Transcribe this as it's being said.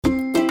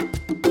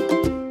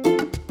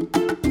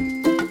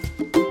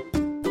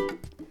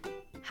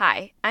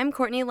Hi, I'm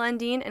Courtney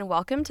Lundeen, and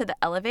welcome to the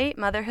Elevate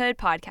Motherhood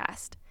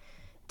podcast.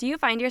 Do you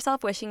find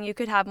yourself wishing you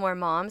could have more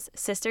moms,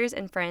 sisters,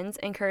 and friends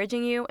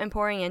encouraging you and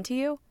pouring into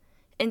you,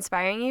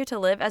 inspiring you to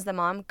live as the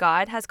mom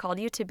God has called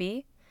you to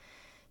be?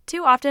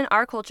 Too often,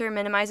 our culture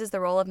minimizes the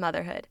role of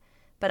motherhood,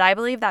 but I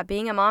believe that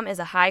being a mom is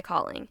a high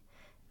calling,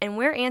 and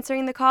we're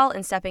answering the call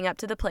and stepping up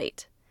to the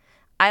plate.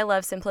 I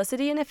love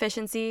simplicity and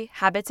efficiency,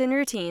 habits and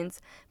routines,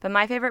 but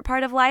my favorite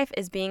part of life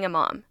is being a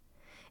mom.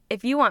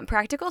 If you want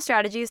practical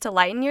strategies to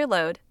lighten your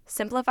load,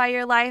 simplify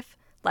your life,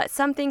 let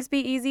some things be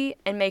easy,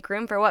 and make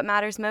room for what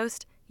matters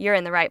most, you're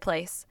in the right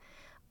place.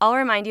 I'll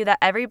remind you that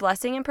every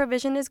blessing and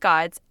provision is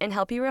God's and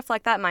help you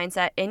reflect that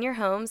mindset in your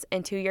homes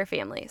and to your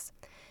families.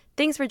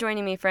 Thanks for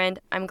joining me, friend.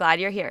 I'm glad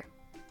you're here.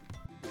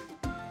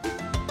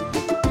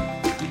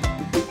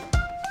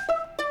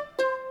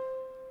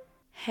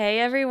 Hey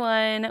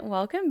everyone,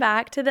 welcome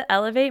back to the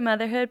Elevate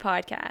Motherhood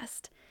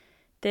podcast.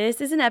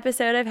 This is an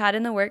episode I've had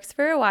in the works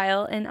for a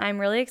while, and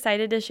I'm really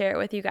excited to share it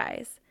with you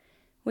guys.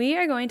 We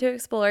are going to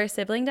explore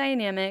sibling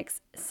dynamics,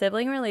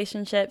 sibling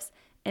relationships,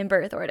 and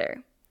birth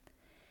order.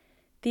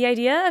 The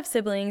idea of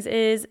siblings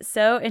is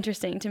so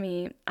interesting to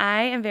me.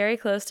 I am very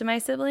close to my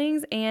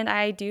siblings, and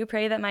I do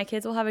pray that my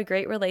kids will have a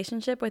great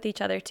relationship with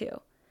each other too.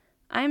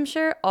 I'm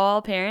sure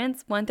all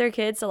parents want their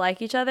kids to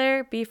like each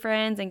other, be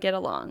friends, and get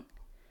along.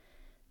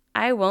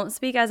 I won't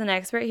speak as an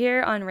expert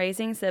here on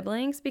raising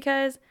siblings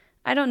because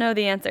I don't know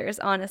the answers,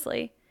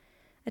 honestly.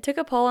 I took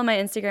a poll on my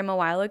Instagram a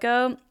while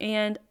ago,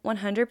 and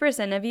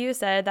 100% of you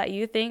said that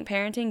you think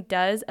parenting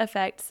does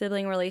affect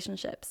sibling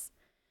relationships.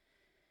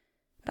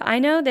 But I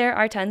know there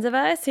are tons of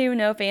us who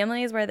know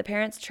families where the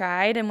parents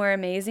tried and were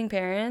amazing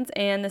parents,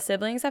 and the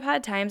siblings have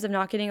had times of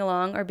not getting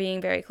along or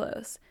being very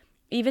close,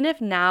 even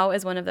if now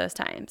is one of those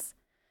times.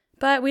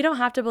 But we don't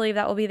have to believe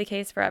that will be the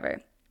case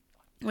forever.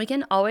 We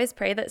can always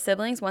pray that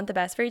siblings want the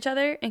best for each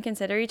other and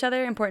consider each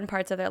other important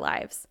parts of their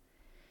lives.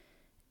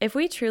 If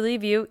we truly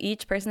view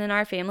each person in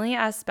our family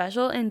as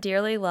special and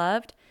dearly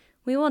loved,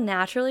 we will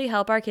naturally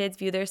help our kids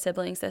view their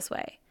siblings this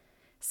way.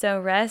 So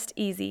rest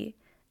easy.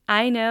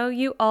 I know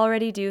you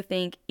already do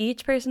think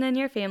each person in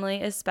your family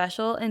is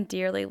special and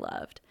dearly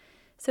loved.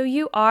 So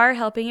you are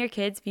helping your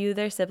kids view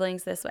their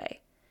siblings this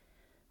way.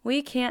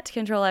 We can't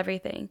control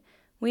everything.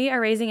 We are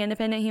raising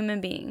independent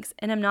human beings,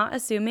 and I'm not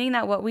assuming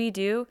that what we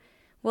do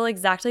will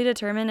exactly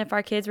determine if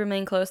our kids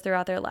remain close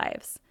throughout their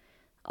lives.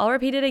 I'll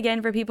repeat it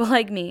again for people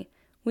like me.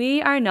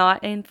 We are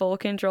not in full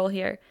control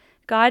here.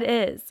 God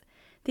is.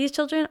 These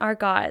children are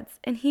God's,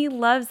 and He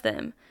loves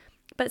them.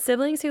 But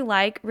siblings who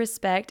like,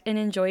 respect, and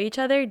enjoy each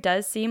other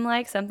does seem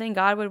like something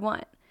God would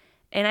want.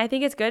 And I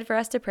think it's good for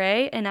us to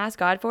pray and ask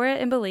God for it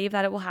and believe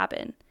that it will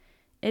happen.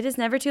 It is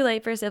never too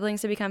late for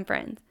siblings to become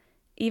friends,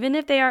 even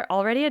if they are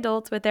already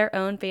adults with their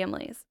own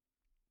families.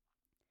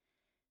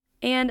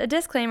 And a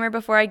disclaimer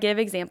before I give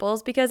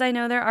examples, because I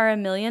know there are a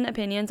million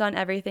opinions on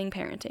everything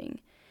parenting.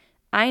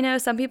 I know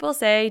some people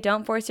say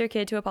don't force your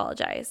kid to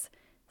apologize.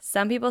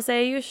 Some people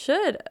say you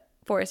should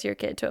force your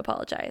kid to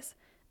apologize.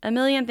 A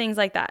million things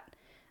like that.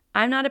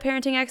 I'm not a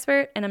parenting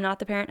expert, and I'm not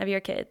the parent of your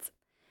kids.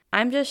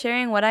 I'm just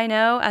sharing what I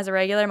know as a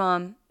regular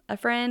mom, a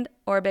friend,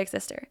 or a big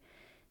sister.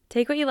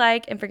 Take what you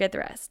like and forget the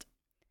rest.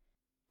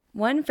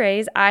 One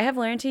phrase I have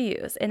learned to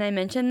use, and I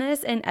mentioned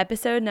this in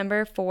episode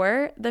number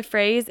 4, the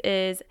phrase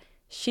is,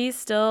 "She's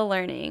still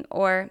learning,"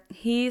 or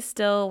 "He's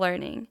still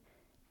learning."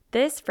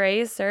 This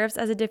phrase serves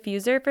as a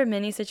diffuser for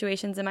many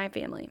situations in my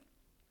family.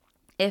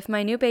 If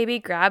my new baby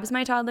grabs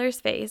my toddler's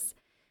face,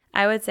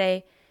 I would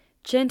say,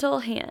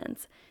 "Gentle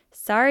hands.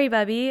 Sorry,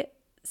 bubby.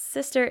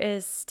 Sister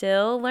is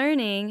still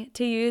learning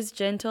to use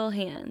gentle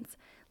hands.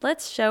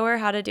 Let's show her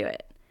how to do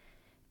it."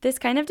 This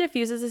kind of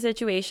diffuses the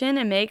situation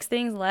and makes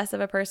things less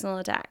of a personal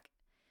attack.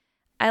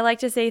 I like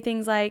to say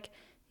things like,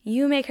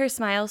 "You make her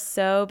smile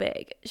so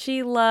big.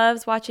 She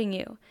loves watching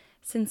you.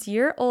 Since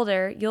you're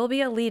older, you'll be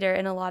a leader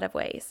in a lot of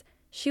ways.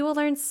 She will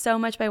learn so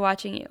much by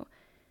watching you."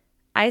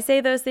 I say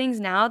those things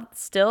now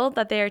still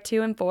that they are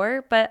 2 and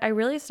 4, but I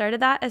really started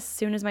that as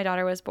soon as my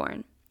daughter was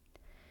born.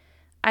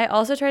 I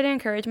also try to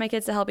encourage my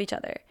kids to help each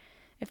other.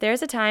 If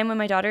there's a time when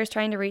my daughter is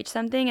trying to reach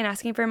something and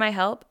asking for my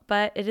help,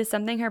 but it is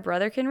something her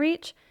brother can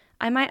reach,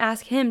 I might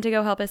ask him to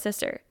go help his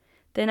sister.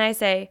 Then I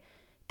say,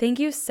 "Thank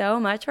you so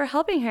much for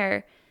helping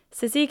her.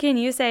 Sissy, can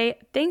you say,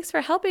 'Thanks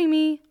for helping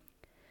me'?"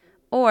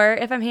 Or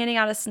if I'm handing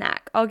out a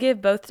snack, I'll give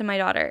both to my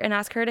daughter and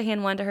ask her to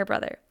hand one to her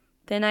brother.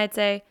 Then I'd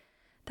say,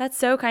 "That's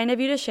so kind of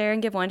you to share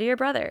and give one to your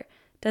brother.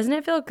 Doesn't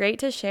it feel great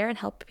to share and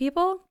help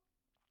people?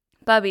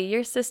 Bubby,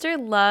 your sister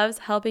loves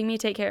helping me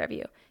take care of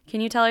you.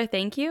 Can you tell her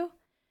thank you?"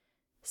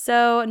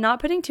 So,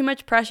 not putting too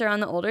much pressure on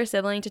the older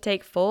sibling to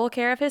take full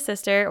care of his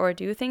sister or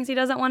do things he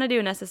doesn't want to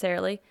do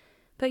necessarily,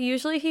 but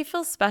usually he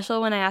feels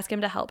special when I ask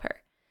him to help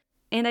her.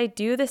 And I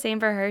do the same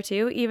for her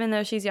too, even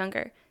though she's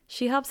younger.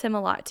 She helps him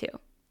a lot too.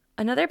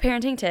 Another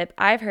parenting tip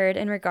I've heard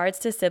in regards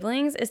to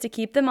siblings is to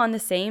keep them on the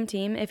same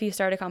team if you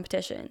start a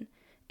competition.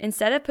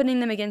 Instead of putting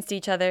them against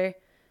each other,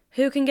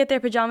 who can get their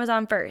pajamas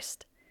on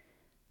first?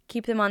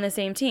 Keep them on the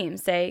same team.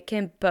 Say,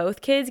 "Can both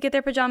kids get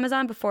their pajamas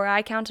on before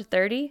I count to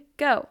 30?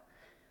 Go."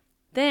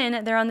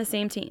 Then they're on the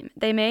same team.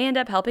 They may end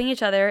up helping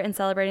each other and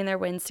celebrating their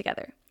wins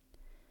together.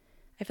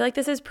 I feel like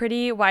this is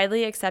pretty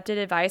widely accepted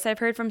advice I've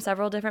heard from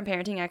several different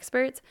parenting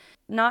experts,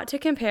 not to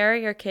compare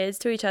your kids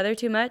to each other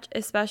too much,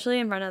 especially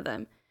in front of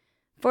them.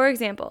 For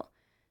example,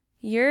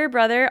 your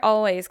brother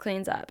always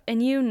cleans up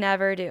and you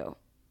never do.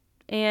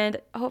 And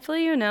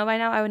hopefully you know by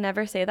now I would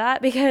never say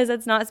that, because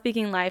it's not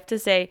speaking life to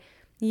say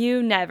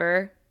you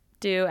never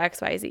do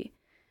XYZ.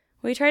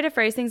 We try to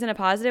phrase things in a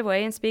positive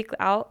way and speak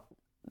out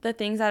the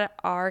things that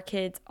our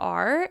kids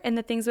are and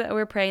the things that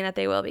we're praying that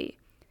they will be.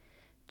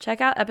 Check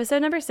out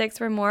episode number 6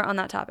 for more on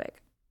that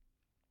topic.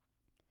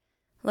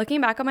 Looking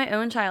back on my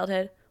own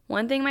childhood,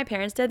 one thing my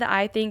parents did that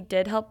I think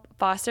did help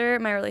foster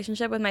my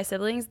relationship with my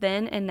siblings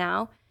then and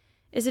now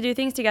is to do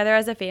things together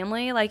as a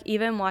family, like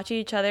even watch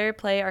each other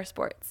play our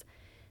sports.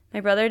 My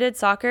brother did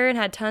soccer and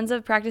had tons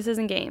of practices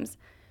and games.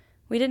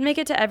 We didn't make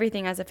it to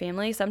everything as a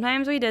family.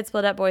 Sometimes we did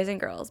split up boys and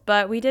girls,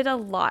 but we did a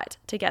lot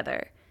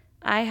together.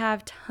 I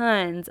have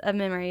tons of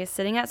memories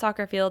sitting at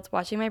soccer fields,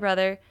 watching my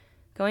brother,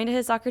 going to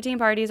his soccer team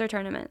parties or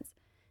tournaments.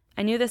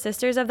 I knew the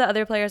sisters of the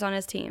other players on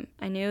his team.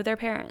 I knew their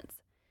parents.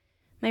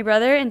 My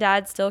brother and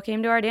dad still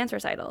came to our dance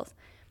recitals.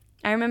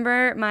 I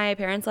remember my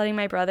parents letting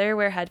my brother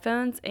wear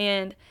headphones,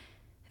 and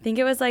I think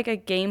it was like a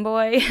Game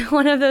Boy,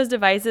 one of those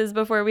devices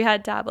before we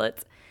had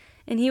tablets.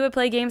 And he would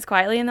play games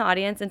quietly in the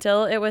audience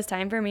until it was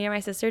time for me or my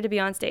sister to be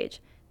on stage.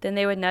 Then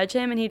they would nudge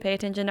him and he'd pay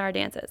attention to our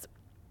dances.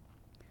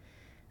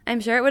 I'm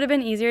sure it would have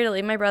been easier to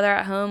leave my brother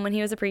at home when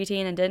he was a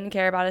preteen and didn't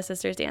care about his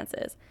sister's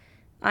dances.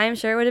 I am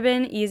sure it would have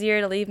been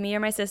easier to leave me or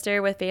my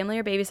sister with family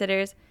or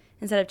babysitters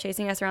instead of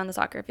chasing us around the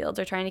soccer fields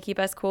or trying to keep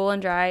us cool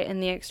and dry in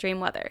the extreme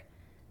weather.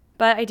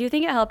 But I do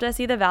think it helped us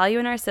see the value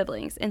in our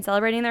siblings and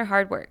celebrating their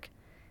hard work.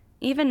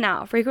 Even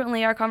now,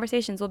 frequently our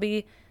conversations will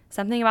be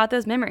something about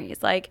those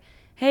memories, like,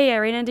 hey, I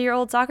ran into your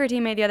old soccer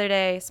teammate the other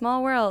day,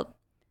 small world.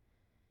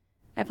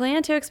 I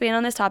plan to expand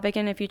on this topic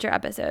in a future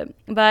episode,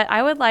 but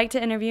I would like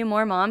to interview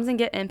more moms and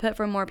get input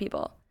from more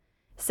people.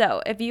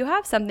 So if you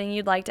have something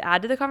you'd like to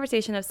add to the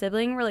conversation of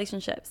sibling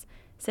relationships,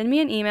 send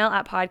me an email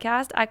at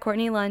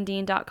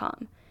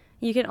podcast@CourtneyLundeen.com.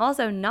 You can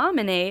also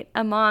nominate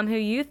a mom who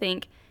you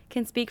think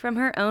can speak from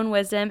her own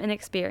wisdom and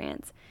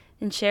experience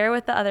and share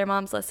with the other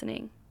moms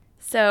listening.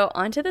 So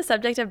onto the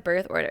subject of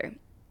birth order.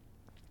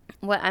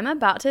 What I'm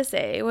about to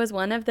say was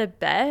one of the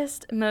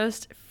best,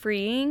 most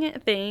freeing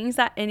things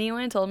that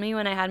anyone told me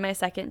when I had my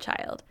second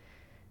child.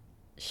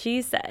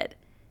 She said,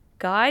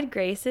 God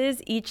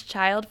graces each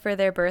child for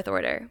their birth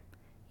order.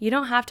 You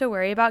don't have to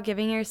worry about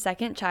giving your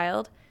second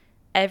child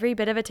every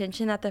bit of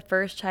attention that the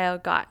first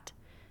child got.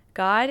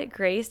 God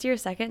graced your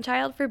second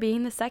child for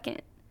being the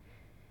second.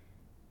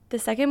 The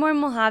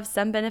secondborn will have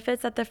some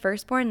benefits that the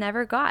firstborn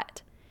never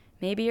got.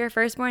 Maybe your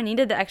firstborn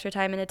needed the extra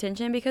time and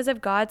attention because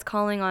of God's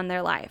calling on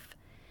their life.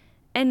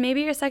 And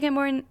maybe your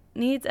secondborn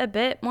needs a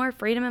bit more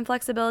freedom and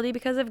flexibility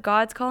because of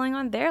God's calling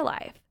on their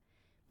life.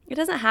 It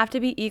doesn't have to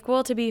be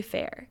equal to be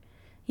fair.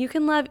 You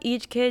can love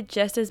each kid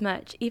just as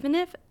much, even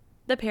if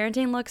the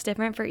parenting looks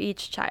different for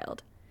each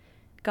child.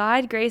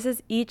 God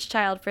graces each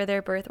child for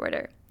their birth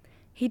order.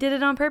 He did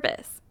it on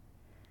purpose.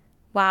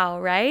 Wow,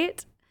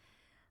 right?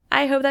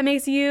 I hope that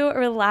makes you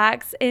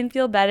relax and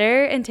feel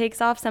better and takes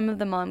off some of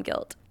the mom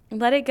guilt.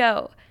 Let it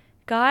go.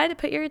 God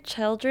put your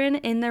children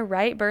in the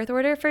right birth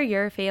order for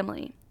your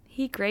family.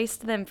 He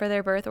graced them for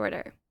their birth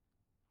order.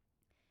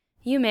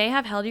 You may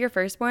have held your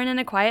firstborn in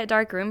a quiet,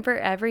 dark room for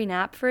every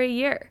nap for a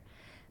year,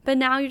 but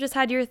now you just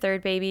had your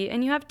third baby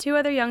and you have 2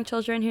 other young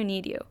children who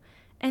need you,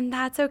 and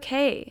that's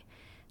okay.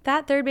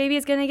 That third baby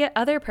is going to get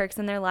other perks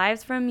in their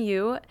lives from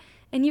you,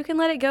 and you can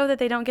let it go that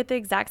they don't get the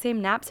exact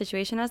same nap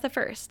situation as the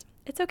first.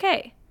 It's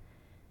okay.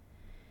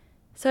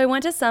 So I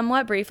want to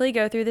somewhat briefly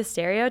go through the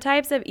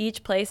stereotypes of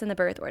each place in the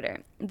birth order.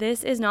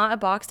 This is not a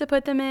box to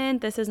put them in.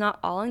 This is not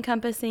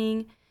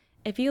all-encompassing.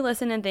 If you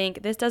listen and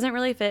think, this doesn't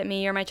really fit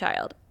me or my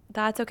child,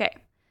 that's okay.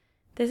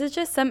 This is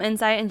just some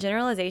insight and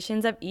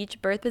generalizations of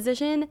each birth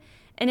position,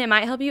 and it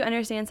might help you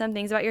understand some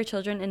things about your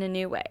children in a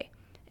new way.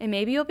 And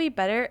maybe you'll be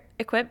better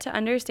equipped to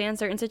understand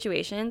certain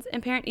situations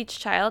and parent each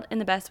child in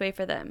the best way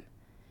for them.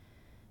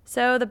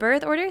 So the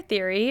birth order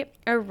theory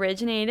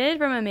originated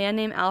from a man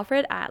named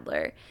Alfred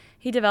Adler.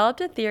 He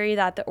developed a theory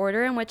that the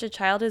order in which a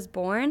child is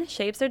born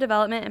shapes their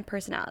development and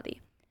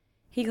personality.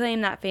 He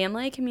claimed that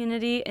family,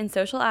 community, and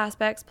social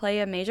aspects play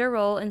a major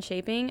role in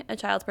shaping a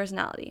child's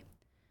personality.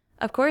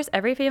 Of course,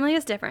 every family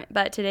is different,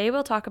 but today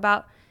we'll talk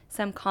about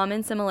some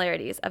common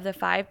similarities of the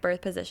 5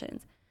 birth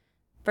positions: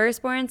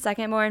 firstborn,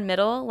 secondborn,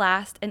 middle,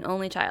 last, and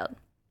only child.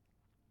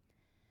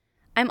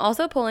 I'm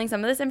also pulling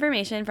some of this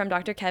information from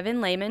Dr. Kevin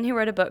Lehman, who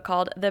wrote a book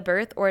called The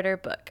Birth Order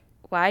Book: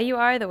 Why You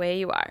Are the Way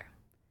You Are.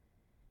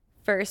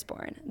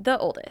 Firstborn, the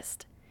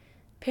oldest.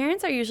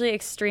 Parents are usually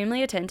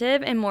extremely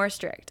attentive and more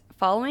strict,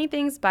 following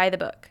things by the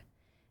book.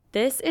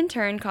 This, in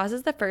turn,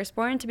 causes the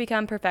firstborn to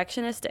become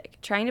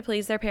perfectionistic, trying to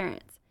please their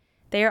parents.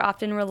 They are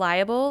often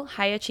reliable,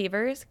 high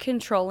achievers,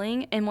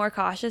 controlling, and more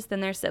cautious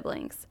than their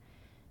siblings.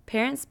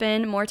 Parents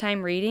spend more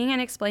time reading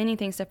and explaining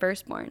things to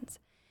firstborns,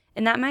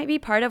 and that might be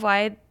part of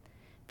why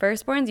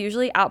firstborns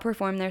usually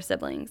outperform their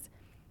siblings.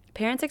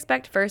 Parents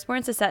expect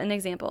firstborns to set an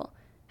example,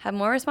 have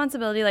more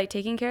responsibility like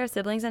taking care of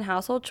siblings and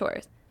household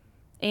chores,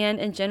 and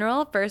in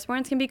general,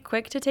 firstborns can be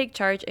quick to take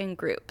charge in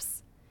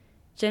groups.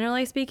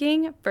 Generally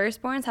speaking,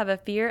 firstborns have a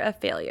fear of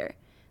failure.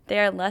 They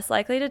are less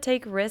likely to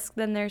take risks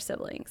than their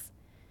siblings.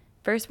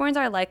 Firstborns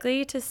are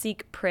likely to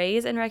seek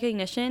praise and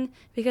recognition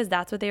because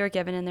that's what they were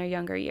given in their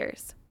younger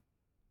years.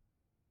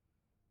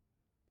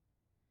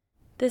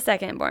 The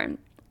secondborn.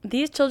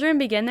 These children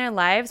begin their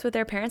lives with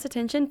their parents'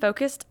 attention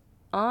focused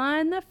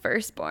on the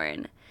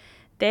firstborn.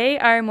 They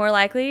are more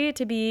likely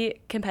to be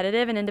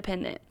competitive and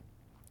independent.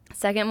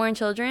 Secondborn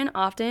children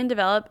often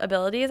develop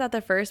abilities that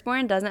the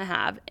firstborn doesn't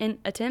have in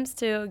attempts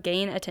to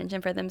gain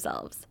attention for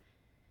themselves.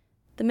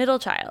 The middle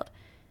child.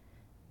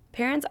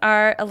 Parents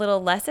are a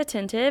little less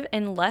attentive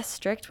and less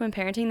strict when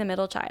parenting the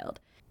middle child.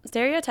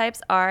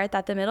 Stereotypes are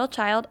that the middle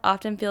child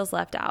often feels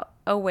left out,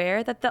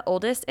 aware that the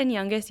oldest and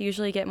youngest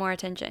usually get more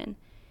attention.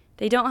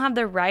 They don't have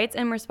the rights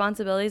and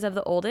responsibilities of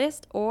the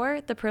oldest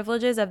or the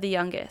privileges of the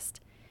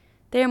youngest.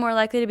 They are more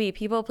likely to be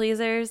people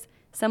pleasers,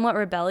 somewhat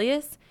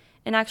rebellious,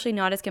 and actually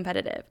not as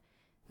competitive.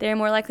 They are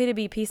more likely to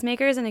be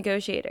peacemakers and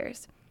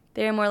negotiators.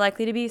 They are more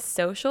likely to be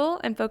social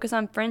and focus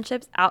on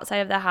friendships outside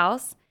of the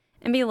house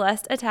and be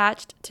less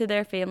attached to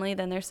their family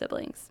than their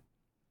siblings.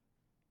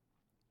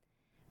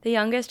 The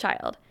youngest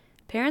child.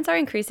 Parents are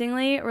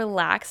increasingly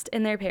relaxed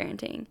in their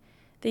parenting.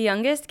 The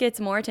youngest gets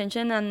more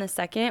attention than the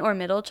second or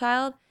middle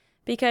child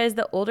because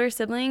the older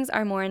siblings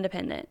are more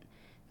independent.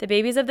 The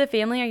babies of the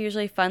family are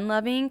usually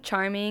fun-loving,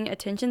 charming,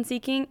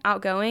 attention-seeking,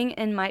 outgoing,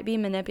 and might be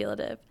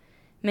manipulative.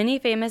 Many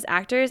famous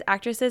actors,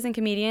 actresses, and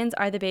comedians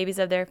are the babies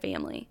of their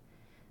family.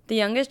 The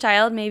youngest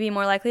child may be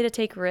more likely to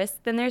take risks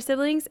than their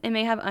siblings and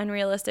may have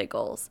unrealistic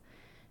goals.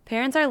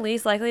 Parents are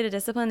least likely to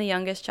discipline the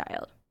youngest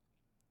child.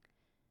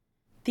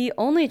 The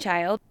only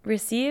child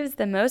receives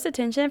the most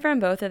attention from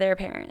both of their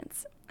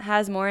parents,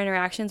 has more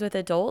interactions with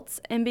adults,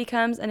 and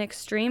becomes an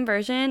extreme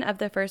version of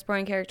the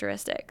firstborn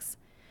characteristics.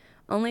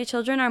 Only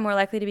children are more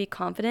likely to be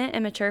confident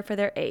and mature for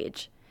their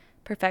age,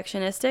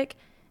 perfectionistic,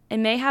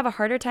 and may have a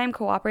harder time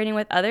cooperating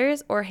with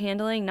others or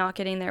handling not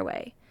getting their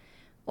way.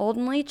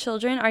 Only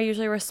children are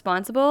usually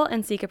responsible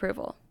and seek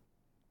approval.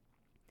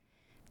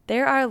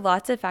 There are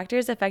lots of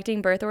factors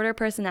affecting birth order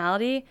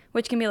personality,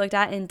 which can be looked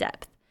at in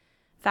depth.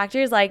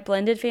 Factors like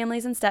blended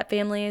families and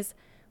stepfamilies,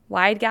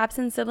 wide gaps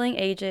in sibling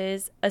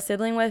ages, a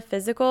sibling with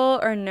physical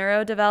or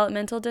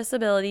neurodevelopmental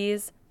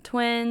disabilities,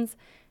 twins,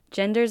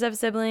 genders of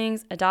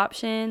siblings,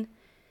 adoption.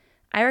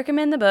 I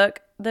recommend the book,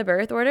 The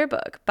Birth Order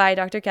Book by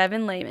Dr.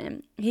 Kevin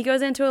Lehman. He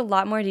goes into a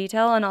lot more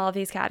detail on all of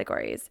these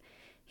categories.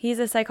 He's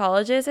a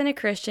psychologist and a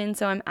Christian,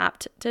 so I'm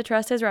apt to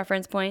trust his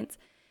reference points,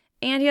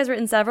 and he has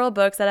written several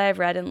books that I have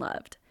read and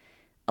loved.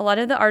 A lot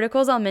of the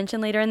articles I'll mention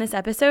later in this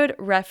episode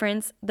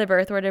reference the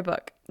Birth Order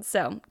Book,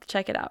 so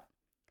check it out.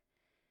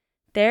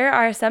 There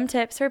are some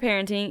tips for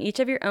parenting each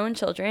of your own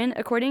children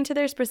according to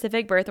their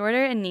specific birth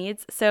order and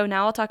needs, so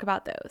now I'll talk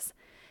about those.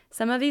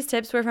 Some of these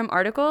tips were from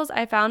articles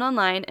I found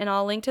online, and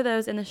I'll link to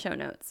those in the show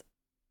notes.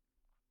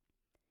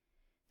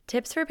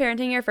 Tips for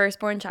parenting your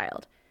firstborn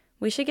child.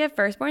 We should give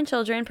firstborn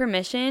children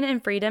permission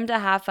and freedom to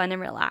have fun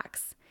and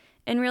relax,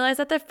 and realize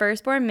that the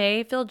firstborn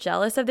may feel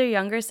jealous of their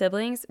younger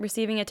siblings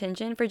receiving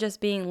attention for just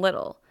being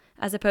little,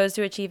 as opposed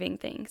to achieving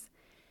things.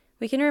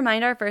 We can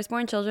remind our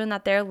firstborn children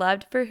that they're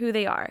loved for who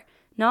they are,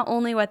 not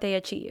only what they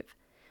achieve.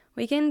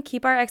 We can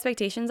keep our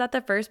expectations that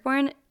the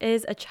firstborn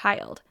is a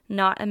child,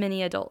 not a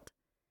mini adult.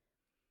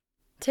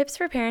 Tips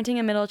for parenting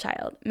a middle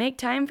child. Make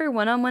time for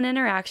one-on-one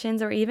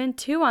interactions or even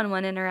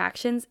two-on-one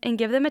interactions and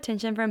give them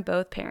attention from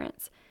both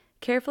parents.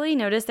 Carefully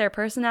notice their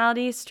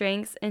personalities,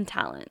 strengths, and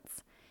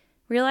talents.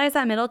 Realize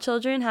that middle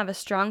children have a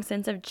strong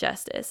sense of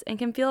justice and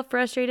can feel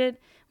frustrated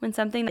when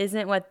something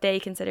isn't what they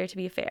consider to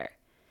be fair.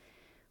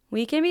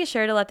 We can be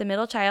sure to let the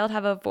middle child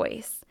have a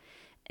voice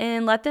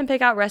and let them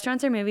pick out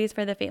restaurants or movies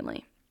for the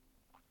family.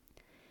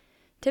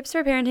 Tips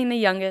for parenting the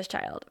youngest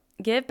child.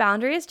 Give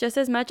boundaries just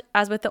as much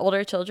as with the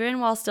older children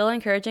while still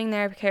encouraging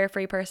their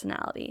carefree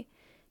personality.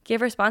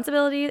 Give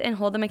responsibilities and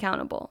hold them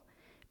accountable.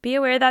 Be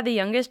aware that the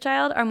youngest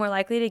child are more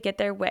likely to get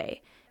their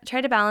way.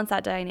 Try to balance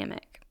that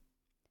dynamic.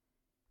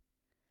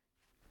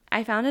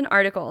 I found an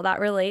article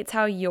that relates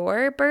how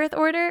your birth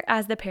order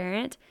as the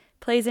parent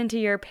plays into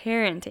your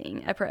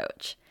parenting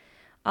approach.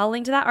 I'll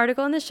link to that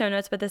article in the show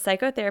notes, but the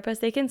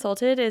psychotherapist they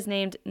consulted is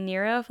named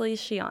Nero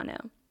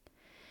Feliciano.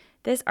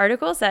 This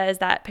article says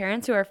that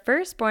parents who are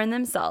firstborn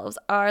themselves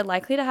are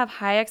likely to have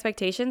high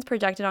expectations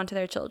projected onto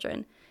their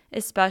children,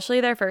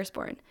 especially their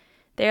firstborn.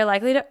 They are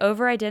likely to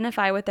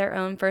over-identify with their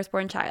own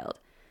firstborn child.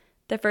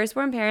 The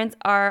firstborn parents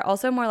are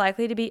also more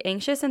likely to be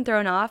anxious and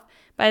thrown off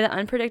by the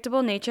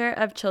unpredictable nature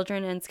of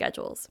children and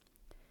schedules.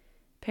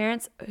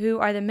 Parents who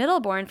are the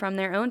middleborn from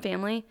their own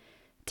family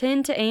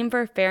tend to aim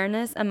for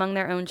fairness among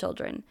their own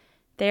children.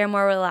 They are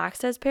more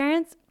relaxed as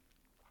parents,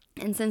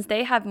 and since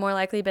they have more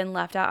likely been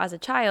left out as a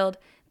child,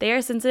 they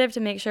are sensitive to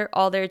make sure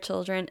all their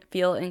children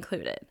feel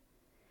included.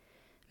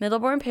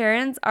 Middleborn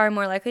parents are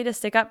more likely to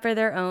stick up for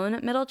their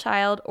own middle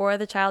child or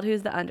the child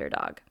who's the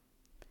underdog.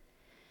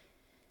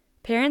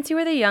 Parents who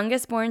are the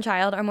youngest born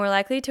child are more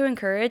likely to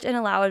encourage and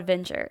allow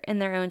adventure in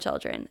their own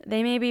children.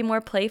 They may be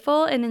more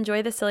playful and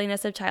enjoy the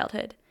silliness of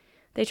childhood.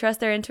 They trust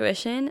their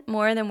intuition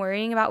more than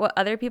worrying about what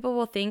other people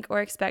will think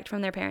or expect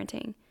from their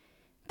parenting.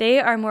 They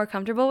are more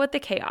comfortable with the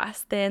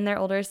chaos than their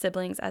older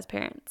siblings as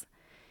parents.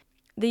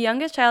 The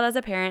youngest child as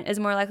a parent is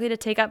more likely to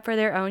take up for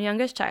their own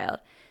youngest child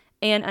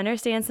and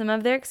understand some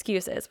of their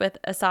excuses with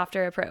a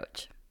softer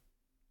approach.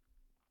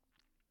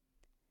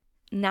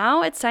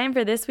 Now it's time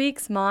for this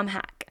week's mom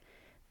hack.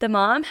 The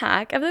mom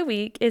hack of the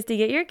week is to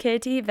get your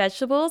kid to eat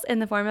vegetables in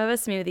the form of a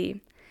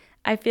smoothie.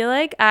 I feel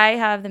like I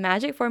have the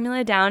magic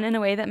formula down in a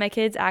way that my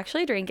kids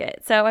actually drink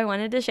it, so I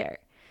wanted to share.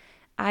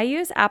 I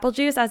use apple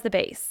juice as the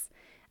base.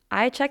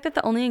 I check that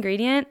the only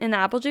ingredient in the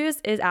apple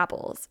juice is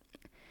apples.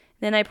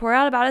 Then I pour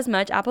out about as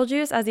much apple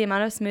juice as the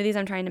amount of smoothies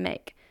I'm trying to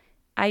make.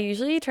 I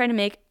usually try to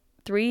make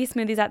 3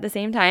 smoothies at the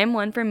same time,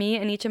 one for me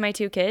and each of my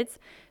 2 kids,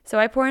 so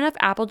I pour enough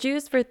apple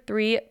juice for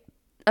 3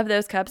 of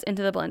those cups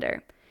into the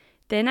blender.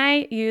 Then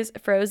I use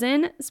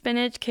frozen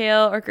spinach,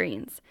 kale, or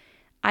greens.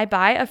 I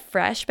buy a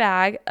fresh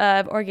bag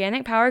of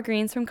organic power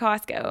greens from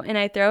Costco and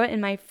I throw it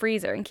in my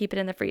freezer and keep it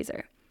in the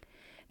freezer.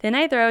 Then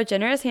I throw a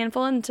generous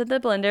handful into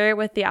the blender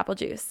with the apple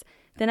juice.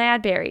 Then I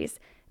add berries.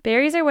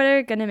 Berries are what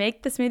are going to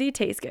make the smoothie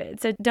taste good,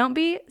 so don't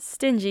be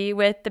stingy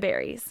with the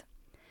berries.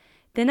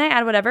 Then I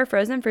add whatever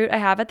frozen fruit I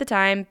have at the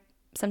time,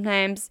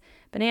 sometimes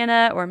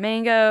banana or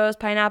mangoes,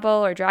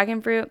 pineapple, or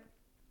dragon fruit.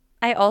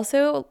 I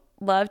also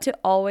love to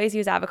always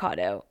use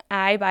avocado.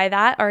 I buy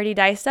that already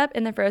diced up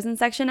in the frozen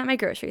section at my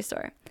grocery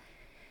store.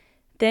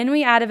 Then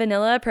we add a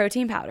vanilla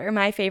protein powder.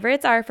 My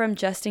favorites are from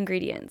Just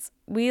Ingredients.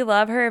 We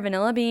love her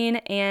vanilla bean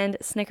and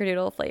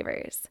snickerdoodle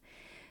flavors.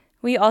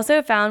 We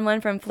also found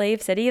one from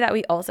Flav City that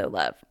we also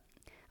love.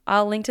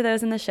 I'll link to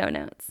those in the show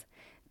notes.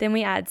 Then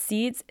we add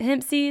seeds,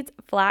 hemp seeds,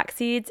 flax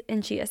seeds,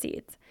 and chia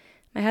seeds.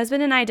 My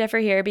husband and I differ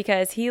here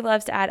because he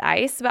loves to add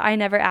ice, but I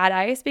never add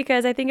ice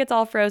because I think it's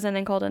all frozen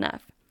and cold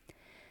enough.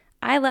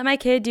 I let my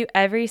kid do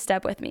every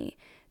step with me.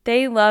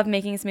 They love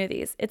making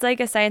smoothies. It's like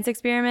a science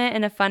experiment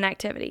and a fun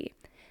activity.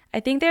 I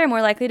think they are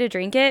more likely to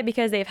drink it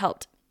because they've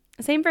helped.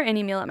 Same for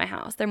any meal at my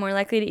house. They're more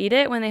likely to eat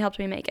it when they helped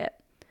me make it.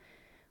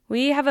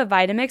 We have a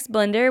Vitamix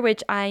blender,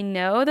 which I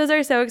know those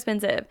are so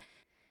expensive.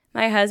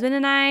 My husband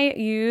and I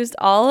used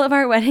all of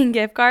our wedding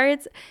gift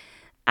cards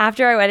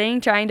after our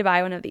wedding trying to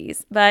buy one of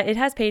these, but it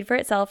has paid for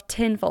itself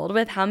tenfold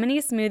with how many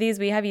smoothies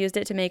we have used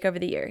it to make over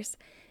the years.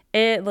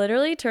 It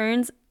literally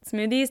turns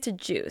smoothies to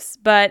juice,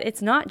 but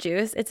it's not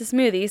juice, it's a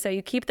smoothie, so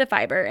you keep the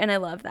fiber, and I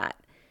love that.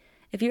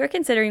 If you are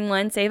considering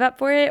one, save up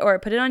for it or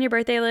put it on your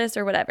birthday list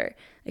or whatever.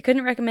 I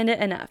couldn't recommend it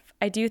enough.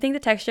 I do think the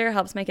texture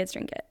helps my kids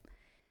drink it.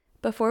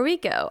 Before we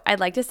go, I'd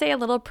like to say a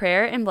little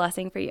prayer and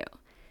blessing for you.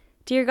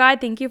 Dear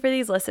God, thank you for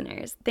these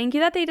listeners. Thank you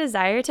that they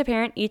desire to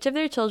parent each of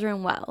their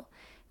children well.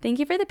 Thank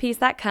you for the peace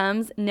that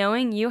comes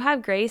knowing you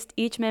have graced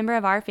each member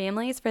of our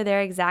families for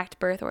their exact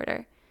birth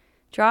order.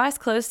 Draw us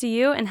close to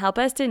you and help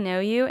us to know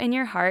you and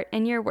your heart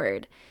and your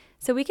word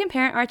so we can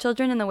parent our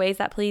children in the ways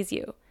that please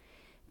you.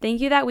 Thank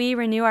you that we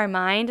renew our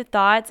mind,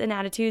 thoughts, and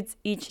attitudes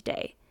each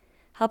day.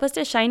 Help us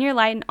to shine your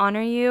light and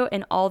honor you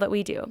in all that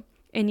we do.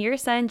 In your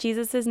Son,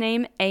 Jesus'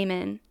 name,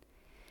 amen.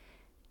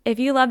 If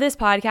you love this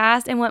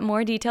podcast and want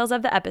more details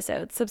of the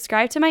episodes,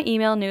 subscribe to my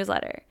email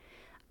newsletter.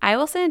 I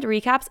will send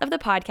recaps of the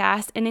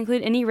podcast and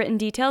include any written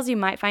details you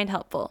might find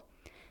helpful.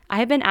 I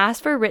have been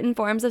asked for written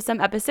forms of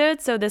some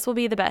episodes, so this will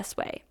be the best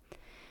way.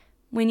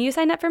 When you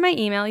sign up for my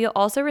email, you'll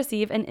also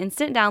receive an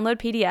instant download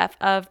PDF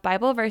of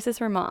Bible verses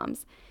for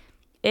moms.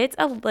 It's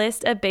a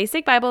list of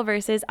basic Bible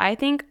verses I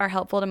think are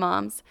helpful to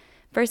moms,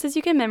 verses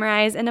you can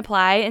memorize and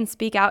apply and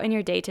speak out in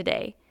your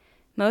day-to-day.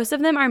 Most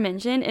of them are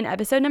mentioned in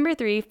episode number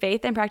 3,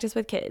 Faith and Practice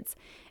with Kids,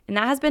 and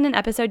that has been an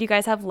episode you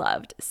guys have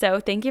loved, so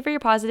thank you for your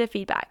positive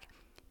feedback.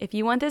 If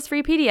you want this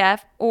free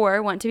PDF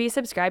or want to be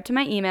subscribed to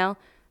my email,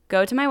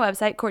 go to my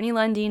website,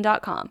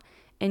 CourtneyLundeen.com,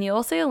 and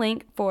you'll see a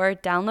link for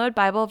Download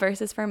Bible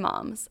Verses for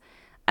Moms.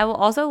 I will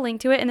also link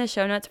to it in the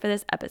show notes for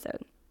this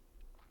episode.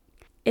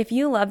 If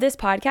you love this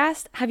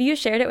podcast, have you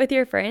shared it with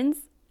your friends?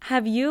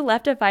 Have you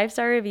left a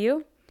 5-star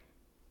review?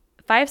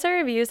 5-star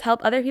reviews help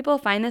other people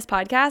find this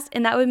podcast,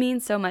 and that would mean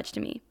so much to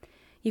me.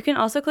 You can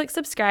also click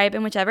subscribe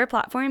in whichever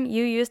platform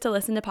you use to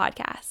listen to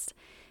podcasts.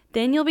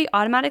 Then you'll be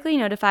automatically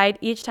notified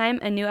each time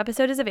a new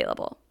episode is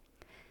available.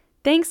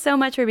 Thanks so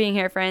much for being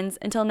here, friends.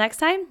 Until next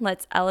time,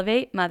 let's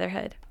elevate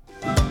motherhood.